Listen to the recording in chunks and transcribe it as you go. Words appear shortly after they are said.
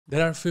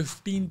There are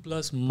 15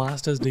 plus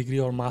master's degree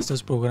or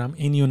master's program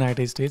in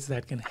United States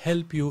that can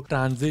help you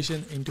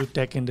transition into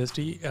tech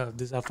industry.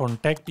 These are for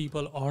tech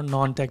people or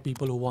non-tech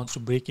people who wants to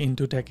break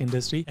into tech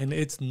industry, and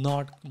it's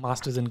not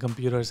masters in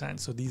computer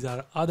science. So these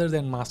are other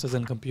than masters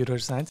in computer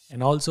science.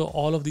 And also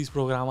all of these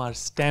programs are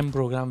STEM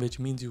program, which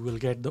means you will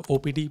get the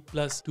OPT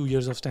plus 2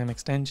 years of STEM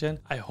extension.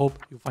 I hope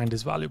you find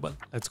this valuable.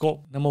 Let's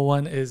go. Number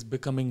one is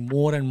becoming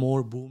more and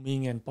more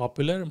booming and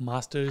popular,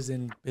 Masters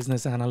in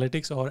Business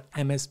Analytics or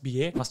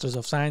MSBA, Masters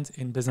of Science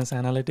in Business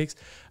Analytics.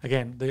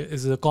 Again, there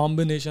is a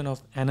combination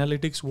of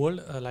analytics world,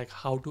 like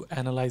how to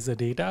analyze the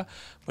data,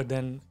 but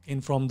then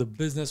in from the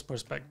business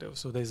perspective.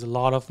 So there's a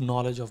lot of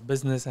knowledge of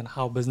business and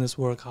how business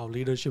work, how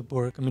leadership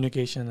work,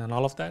 communication and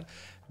all of that,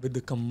 with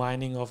the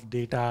combining of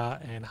data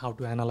and how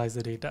to analyze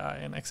the data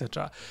and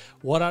etc.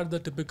 What are the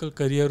typical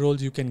career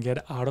roles you can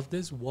get out of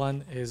this?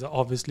 One is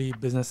obviously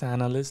business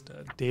analyst,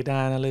 data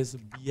analyst,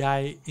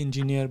 BI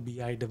engineer,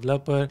 BI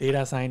developer,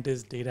 data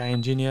scientist, data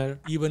engineer,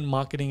 even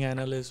marketing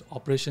analyst,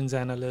 operations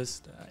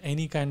analyst,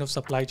 any kind of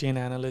supply chain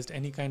analyst,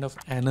 any kind of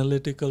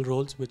analytical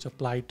roles which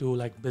apply to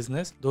like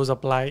business, those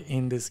apply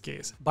in this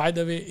case. By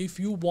the way, if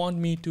you want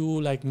me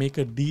to like make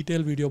a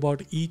detailed video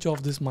about each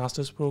of this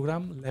master's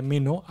program, let me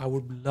know. I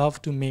would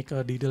love to make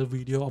a detailed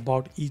video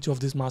about each of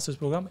this master's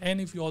program.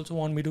 And if you also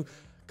want me to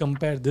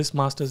compare this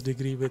master's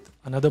degree with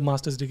another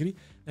master's degree,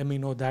 let me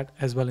know that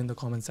as well in the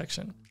comment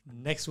section.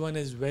 Next one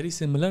is very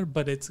similar,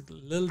 but it's a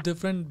little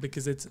different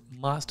because it's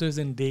masters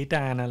in data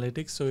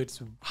analytics. So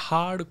it's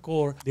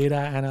hardcore data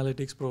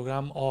analytics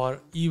program, or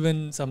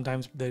even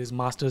sometimes there is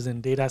masters in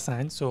data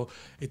science. So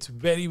it's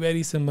very,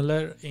 very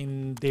similar.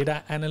 In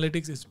data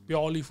analytics, it's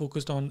purely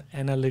focused on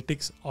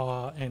analytics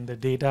and the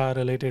data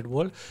related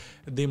world.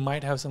 They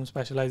might have some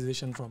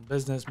specialization from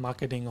business,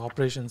 marketing,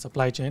 operations,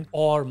 supply chain,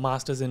 or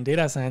masters in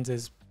data science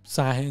is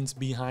science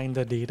behind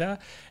the data,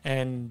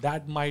 and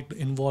that might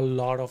involve a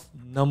lot of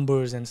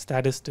numbers and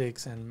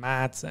statistics and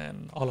maths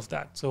and all of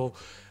that. So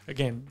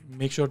again,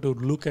 make sure to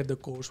look at the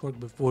coursework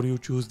before you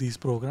choose these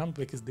programs,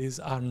 because these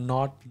are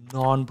not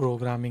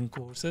non-programming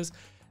courses.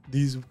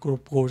 These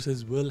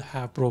courses will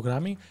have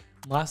programming.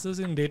 Masters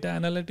in data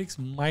analytics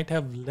might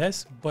have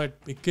less, but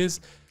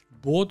because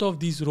both of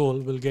these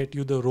roles will get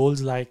you the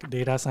roles like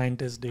data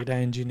scientist, data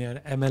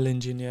engineer, ML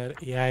engineer,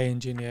 AI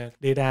engineer,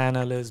 data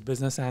analyst,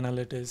 business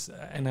analyst,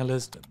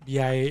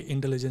 BI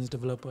intelligence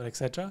developer,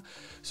 etc.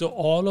 So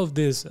all of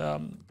this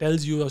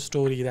tells you a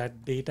story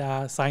that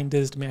data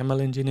scientist,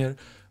 ML engineer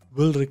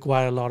will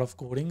require a lot of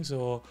coding.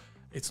 So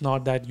it's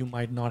not that you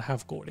might not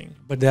have coding,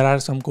 but there are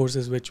some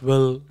courses which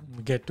will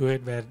get to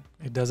it where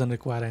it doesn't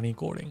require any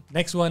coding.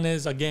 Next one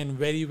is again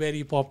very,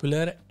 very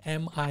popular,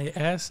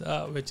 MIS,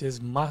 which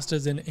is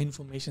Masters in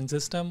Information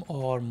System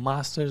or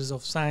Masters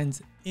of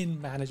Science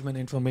in Management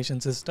Information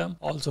System,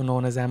 also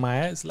known as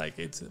MIS. Like,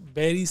 it's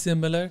very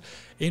similar.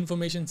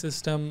 Information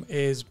system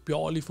is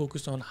purely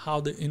focused on how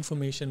the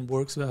information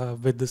works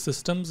with the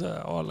systems,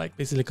 or like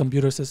basically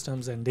computer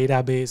systems and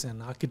database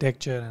and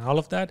architecture and all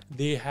of that.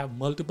 They have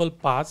multiple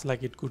paths,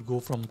 like it could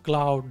go from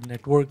cloud,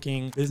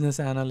 networking,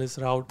 business analyst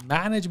route.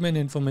 Management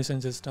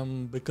information system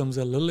becomes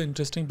a little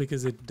interesting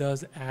because it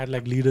does add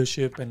like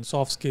leadership and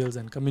soft skills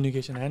and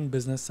communication and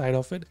business side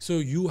of it. So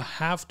you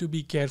have to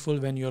be careful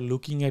when you're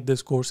looking at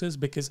these courses,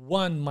 because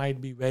one might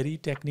be very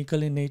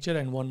technical in nature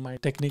and one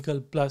might technical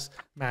plus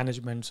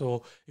management.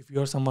 So if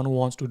you're someone who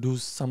wants to do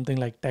something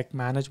like tech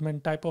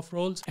management type of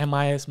roles,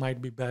 MIS might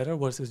be better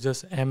versus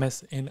just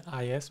MS in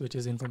IS, which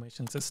is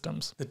information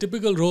systems. The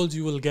typical roles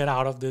you will get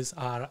out of this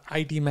are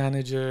IT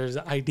managers,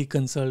 IT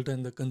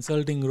consultant, the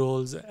consulting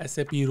roles,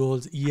 SAP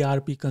roles,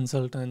 ERP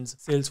consultants,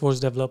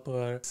 Salesforce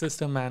developer,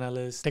 system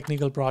analyst,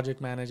 technical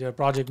project manager,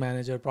 product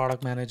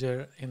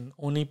manager. And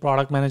only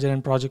product manager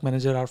and project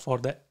manager are for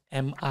the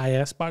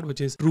MIS part,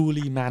 which is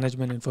truly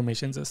management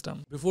information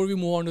system. Before we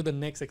move on to the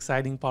next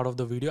exciting part of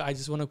the video, I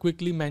just want to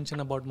quickly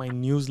mention about my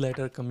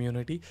newsletter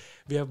community.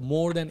 We have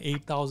more than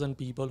 8,000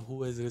 people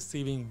who is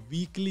receiving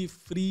weekly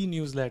free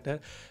newsletter,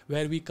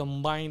 where we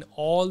combine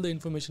all the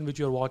information which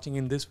you're watching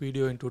in this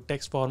video into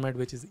text format,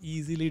 which is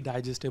easily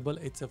digestible.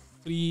 It's a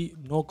free,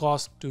 no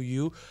cost to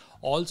you.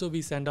 Also,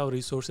 we send out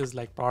resources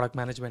like product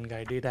management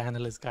guide, data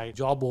analyst guide,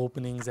 job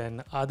openings,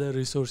 and other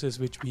resources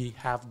which we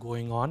have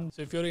going on.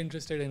 So if you're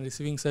interested in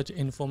receiving such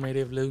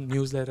informative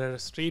newsletter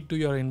straight to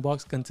your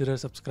inbox, consider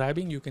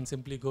subscribing. You can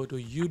simply go to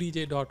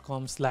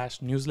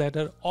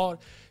udj.com/newsletter, or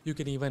you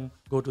can even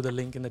go to the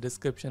link in the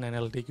description and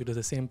it'll take you to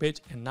the same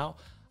page. And now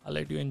I'll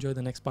let you enjoy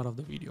the next part of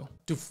the video.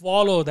 To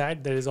follow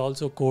that, there is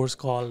also a course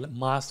called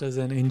Masters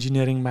in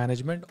Engineering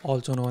Management,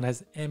 also known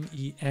as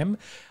MEM.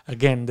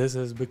 Again, this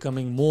is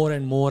becoming more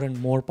and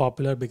more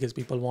popular because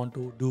people want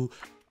to do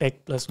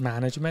tech plus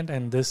management.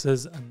 And this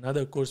is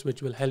another course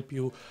which will help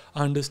you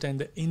understand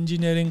the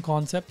engineering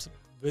concepts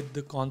with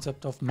the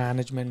concept of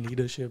management,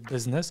 leadership,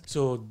 business.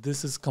 So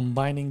this is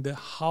combining the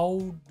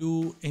how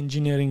do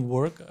engineering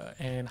work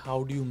and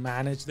how do you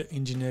manage the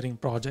engineering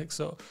project.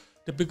 So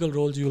typical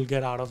roles you will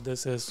get out of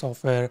this is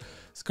software,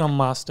 scrum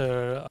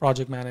master,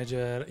 project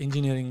manager,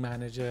 engineering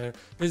manager,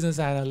 business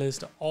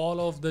analyst. All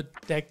of the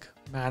tech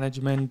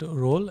management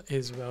role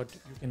is what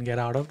you can get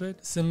out of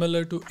it.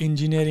 Similar to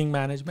engineering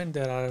management,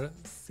 there are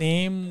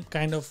same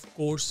kind of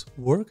course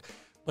work,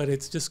 but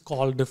it's just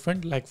called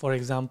different. Like for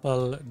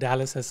example,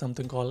 Dallas has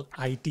something called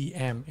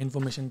ITM,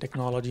 Information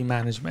Technology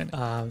Management.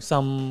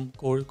 Some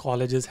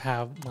colleges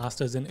have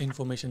Masters in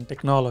Information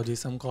Technology.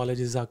 Some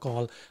colleges are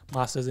called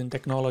Masters in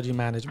Technology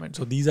Management.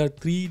 So these are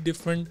three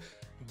different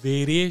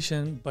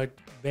variation, but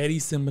very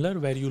similar,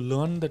 where you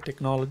learn the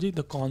technology,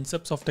 the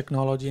concepts of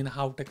technology and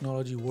how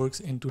technology works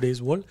in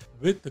today's world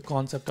with the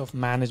concept of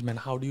management.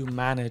 How do you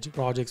manage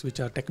projects which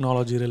are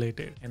technology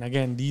related? And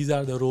again, these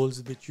are the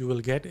roles which you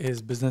will get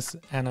is business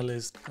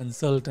analyst,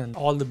 consultant.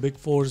 All the big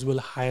fours will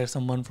hire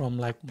someone from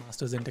like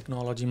Masters in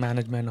Technology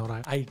Management or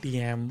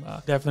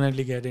ITM.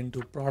 Definitely get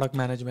into product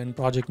management,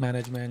 project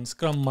management,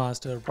 scrum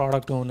master,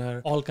 product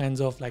owner, all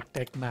kinds of like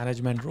tech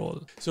management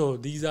role. So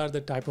these are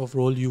the type of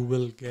role you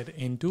will get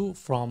into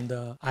from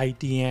the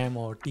ITM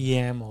or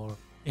TM or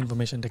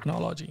information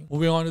technology.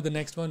 Moving on to the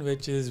next one,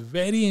 which is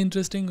very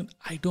interesting.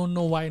 I don't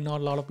know why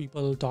not a lot of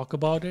people talk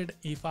about it.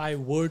 If I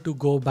were to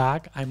go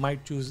back, I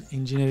might choose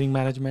engineering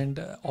management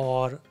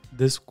or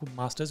this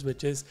master's,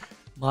 which is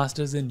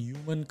Masters in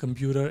Human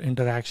Computer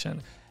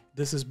Interaction.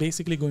 This is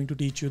basically going to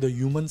teach you the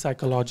human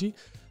psychology,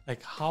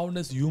 like how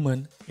does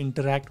human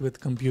interact with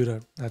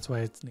computer. That's why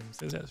its name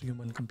says as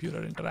human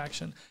computer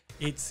interaction,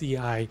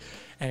 HCI.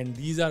 And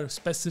these are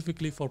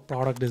specifically for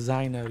product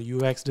designer,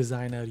 UX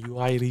designer,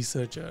 UI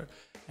researcher,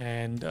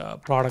 and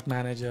product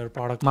manager,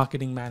 product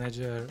marketing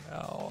manager,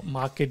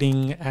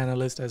 marketing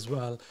analyst as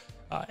well.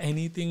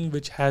 Anything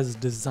which has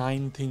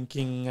design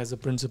thinking as a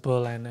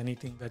principle and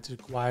anything that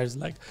requires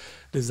like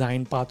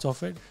design parts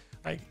of it.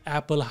 Like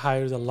Apple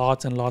hires a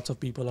lots and lots of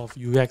people of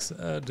UX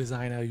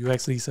designer,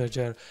 UX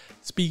researcher.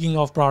 Speaking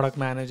of product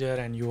manager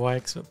and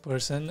UX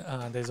person,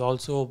 there's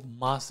also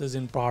masters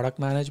in product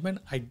management.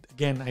 I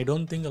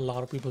don't think a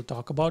lot of people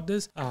talk about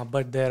this,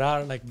 but there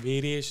are like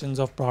variations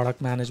of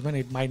product management.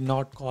 It might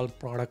not call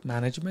product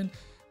management,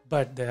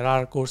 but there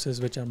are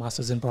courses which are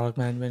masters in product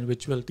management,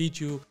 which will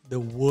teach you the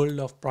world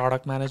of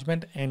product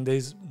management. And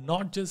there's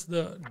not just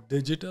the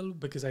digital,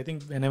 because I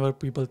think whenever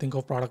people think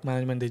of product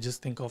management, they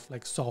just think of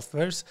like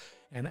softwares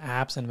and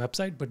apps and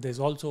website, but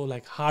there's also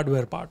like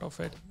hardware part of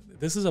it.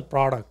 This is a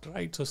product,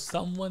 right? So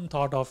someone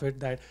thought of it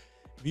that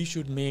we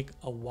should make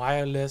a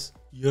wireless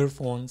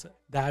earphones.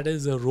 That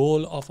is a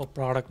role of a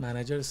product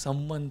manager.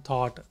 Someone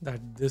thought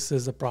that this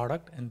is a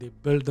product and they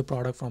built the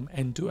product from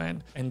end to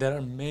end. And there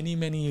are many,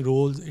 many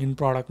roles in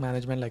product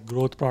management, like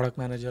growth product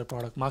manager,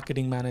 product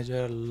marketing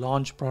manager,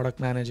 launch product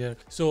manager.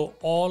 So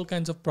all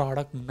kinds of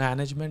product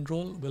management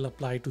role will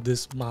apply to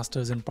this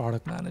masters in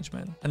product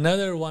management.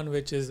 Another one,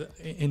 which is an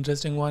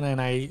interesting one, and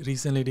I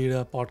recently did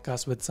a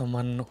podcast with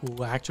someone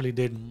who actually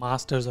did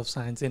masters of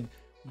science in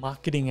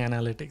marketing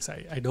analytics.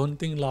 I don't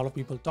think a lot of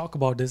people talk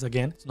about this.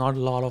 Again, it's not a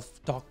lot of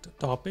talked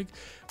topic,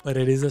 but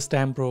it is a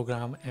STEM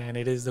program, and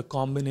it is the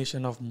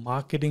combination of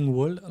marketing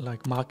world,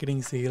 like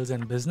marketing, sales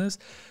and business,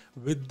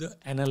 with the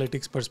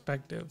analytics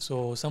perspective.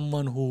 So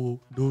someone who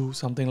do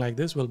something like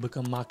this will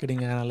become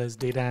marketing analyst,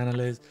 data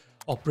analyst,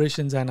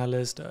 operations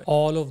analyst.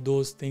 All of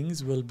those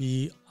things will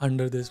be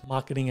under this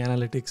marketing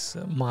analytics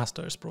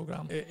master's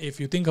program. If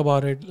you think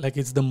about it, like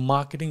it's the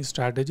marketing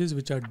strategies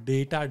which are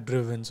data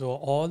driven. So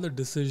all the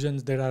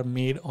decisions that are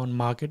made on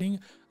marketing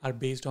are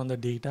based on the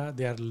data.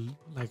 They are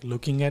like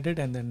looking at it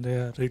and then they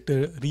are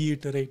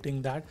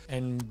reiterating that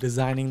and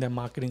designing their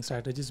marketing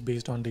strategies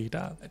based on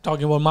data.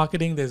 Talking about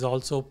marketing, there's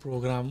also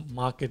program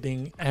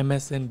marketing,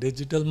 MS in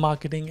digital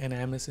marketing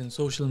and MS in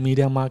social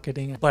media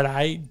marketing. But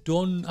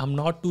I'm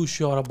not too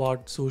sure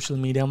about social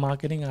media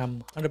marketing.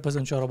 I'm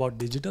 100% sure about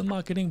digital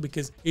marketing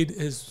because it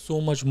is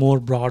so much more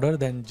broader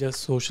than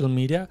just social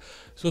media.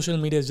 Social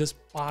media is just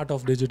part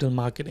of digital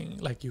marketing.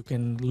 Like you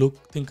can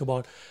think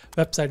about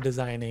website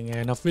designing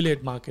and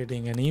affiliate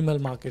marketing and email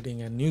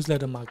marketing and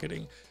newsletter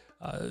marketing.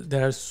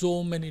 There are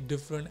so many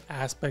different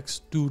aspects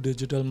to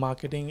digital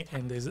marketing,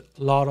 and there's a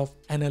lot of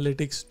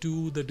analytics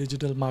to the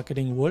digital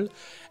marketing world.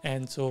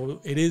 And so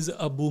it is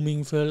a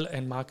booming field,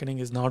 and marketing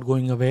is not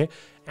going away.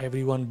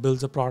 Everyone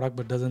builds a product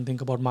but doesn't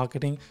think about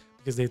marketing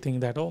because they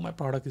think that, oh, my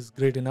product is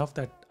great enough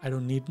that I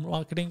don't need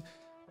marketing.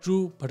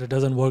 True, but it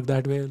doesn't work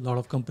that way. A lot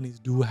of companies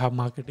do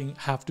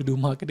have to do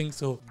marketing.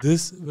 So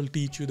this will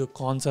teach you the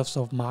concepts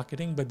of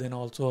marketing, but then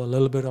also a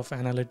little bit of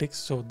analytics.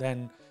 So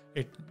then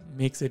it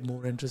makes it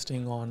more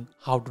interesting on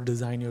how to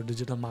design your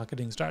digital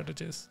marketing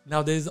strategies.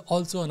 Now, there's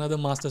also another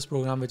master's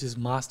program, which is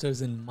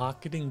Masters in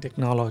Marketing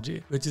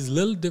Technology, which is a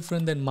little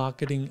different than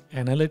marketing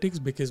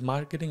analytics because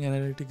marketing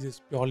analytics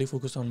is purely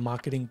focused on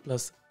marketing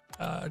plus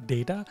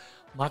data.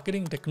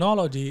 Marketing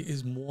technology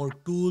is more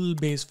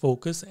tool-based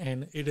focus,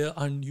 and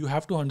you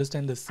have to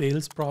understand the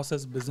sales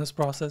process, business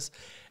process,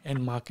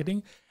 and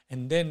marketing.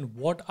 And then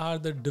what are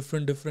the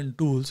different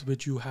tools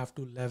which you have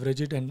to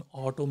leverage it and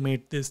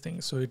automate this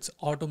thing. So it's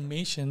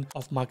automation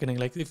of marketing.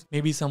 Like if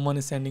maybe someone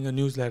is sending a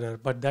newsletter,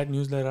 but that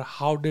newsletter,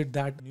 how did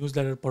that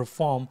newsletter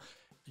perform?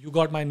 You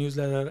got my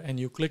newsletter and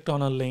you clicked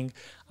on a link.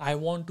 I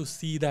want to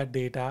see that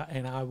data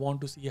and I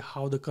want to see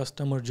how the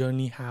customer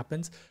journey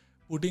happens.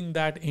 Putting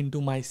that into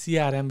my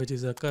CRM, which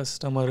is a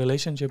customer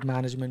relationship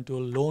management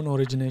tool, loan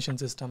origination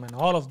system, and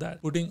all of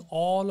that. Putting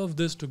all of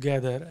this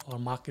together, or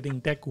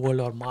marketing tech world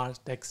or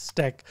MarTech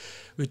stack,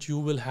 which you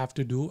will have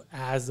to do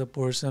as a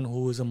person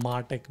who is a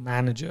MarTech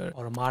manager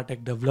or a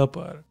MarTech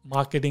developer,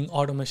 marketing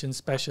automation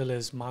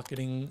specialist,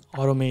 marketing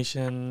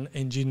automation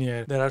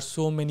engineer. There are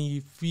so many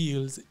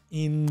fields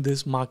in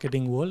this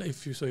marketing world.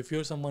 If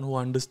you're someone who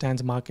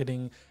understands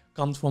marketing,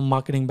 comes from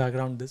marketing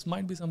background, this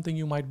might be something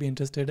you might be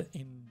interested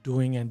in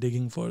doing and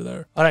digging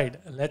further. All right,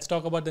 let's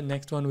talk about the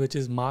next one, which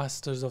is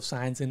Masters of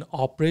Science in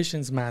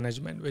Operations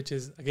Management, which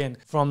is, again,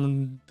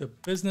 from the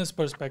business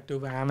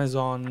perspective,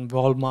 Amazon,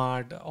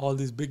 Walmart, all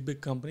these big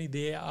companies,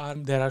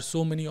 there are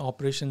so many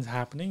operations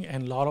happening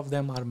and a lot of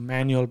them are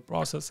manual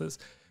processes.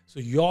 So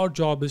your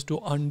job is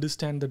to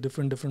understand the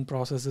different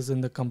processes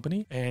in the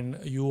company, and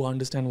you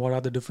understand what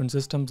are the different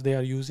systems they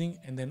are using,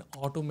 and then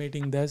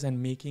automating this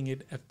and making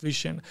it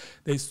efficient.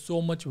 There's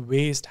so much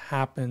waste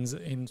happens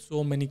in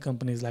so many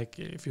companies. Like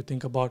if you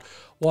think about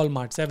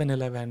Walmart,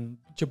 7-Eleven,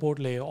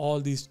 Chipotle, all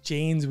these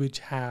chains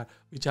which are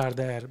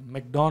there,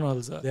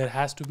 McDonald's, there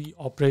has to be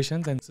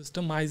operations, and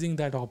systemizing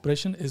that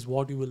operation is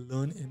what you will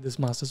learn in this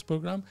master's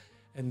program.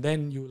 And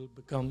then you will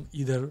become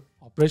either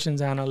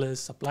operations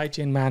analyst, supply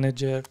chain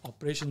manager,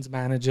 operations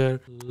manager,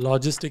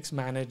 logistics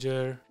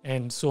manager,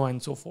 and so on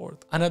and so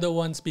forth. Another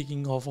one,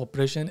 speaking of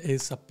operation,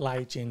 is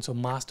supply chain. So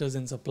masters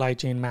in supply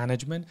chain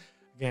management.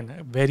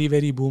 Again,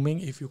 very booming.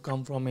 If you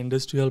come from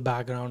industrial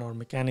background or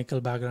mechanical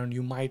background,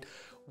 you might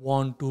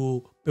want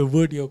to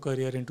pivot your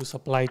career into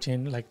supply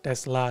chain, like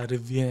Tesla,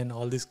 Rivian,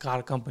 all these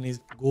car companies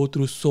go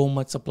through so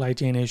much supply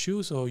chain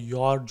issues. So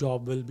your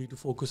job will be to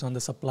focus on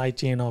the supply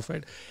chain of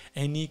it.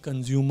 Any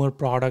consumer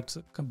products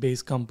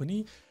based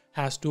company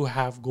has to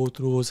go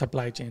through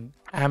supply chain.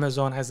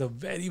 Amazon has a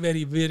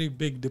very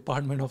big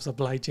department of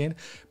supply chain,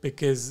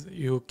 because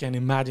you can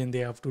imagine they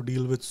have to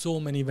deal with so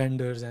many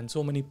vendors and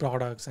so many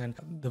products and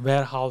the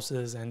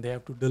warehouses, and they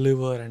have to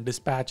deliver and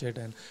dispatch it.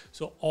 And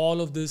so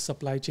all of this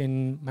supply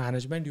chain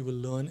management you will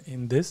learn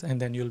in this, and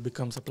then you'll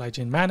become supply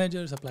chain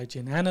manager, supply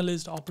chain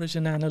analyst,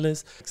 operation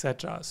analyst,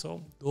 etc.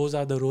 So those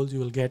are the roles you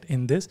will get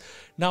in this.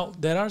 Now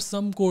there are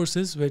some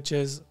courses, which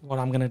is what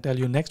I'm going to tell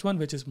you next one,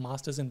 which is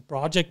Masters in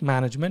Project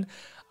Management.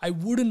 I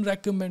wouldn't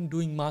recommend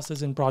doing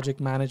Masters in Project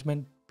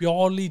Management,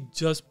 purely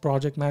just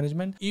project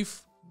management,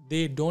 if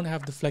they don't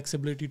have the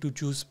flexibility to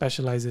choose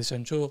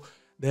specialization. So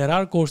there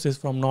are courses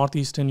from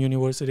Northeastern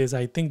universities.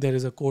 I think there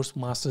is a course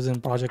Masters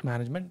in Project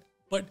Management,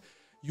 but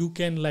you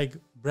can like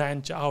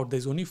branch out.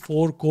 There's only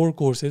 4 core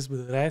courses.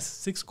 With the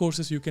rest 6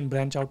 courses, you can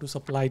branch out to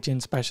supply chain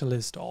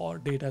specialist or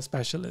data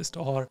specialist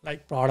or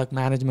like product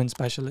management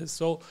specialist.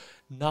 So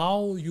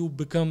now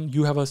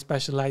you have a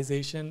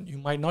specialization. You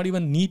might not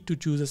even need to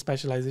choose a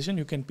specialization.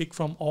 You can pick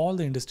from all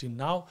the industry.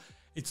 Now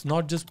it's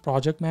not just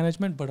project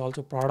management, but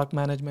also product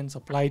management,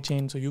 supply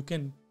chain. So you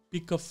can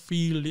pick a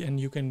field and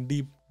you can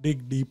dig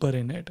deeper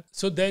in it.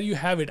 So there you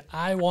have it.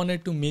 I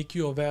wanted to make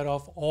you aware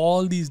of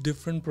all these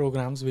different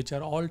programs, which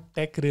are all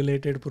tech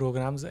related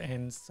programs,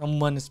 and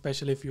someone,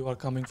 especially if you are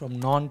coming from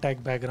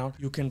non-tech background,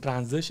 you can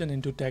transition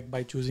into tech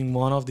by choosing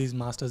one of these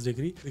master's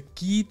degree. The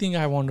key thing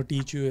I want to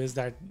teach you is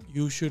that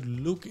you should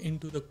look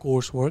into the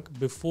coursework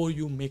before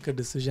you make a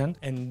decision.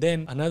 And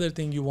then another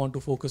thing you want to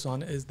focus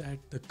on is that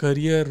the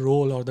career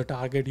role or the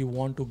target you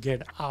want to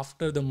get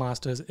after the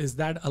master's, is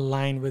that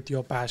aligned with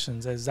your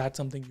passions? Is that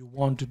something you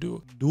want to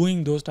do?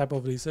 Doing those type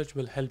of research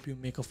will help you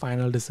make a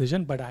final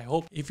decision. But I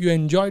hope if you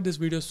enjoyed this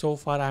video so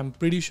far, I'm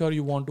pretty sure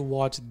you want to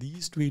watch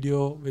these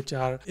video, which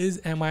are, is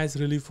MIS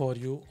really for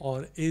you,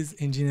 or is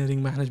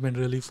engineering management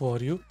really for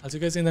you? I'll see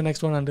you guys in the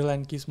next one. Until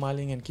then, keep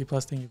smiling and keep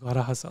hustling. You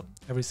gotta hustle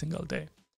every single day.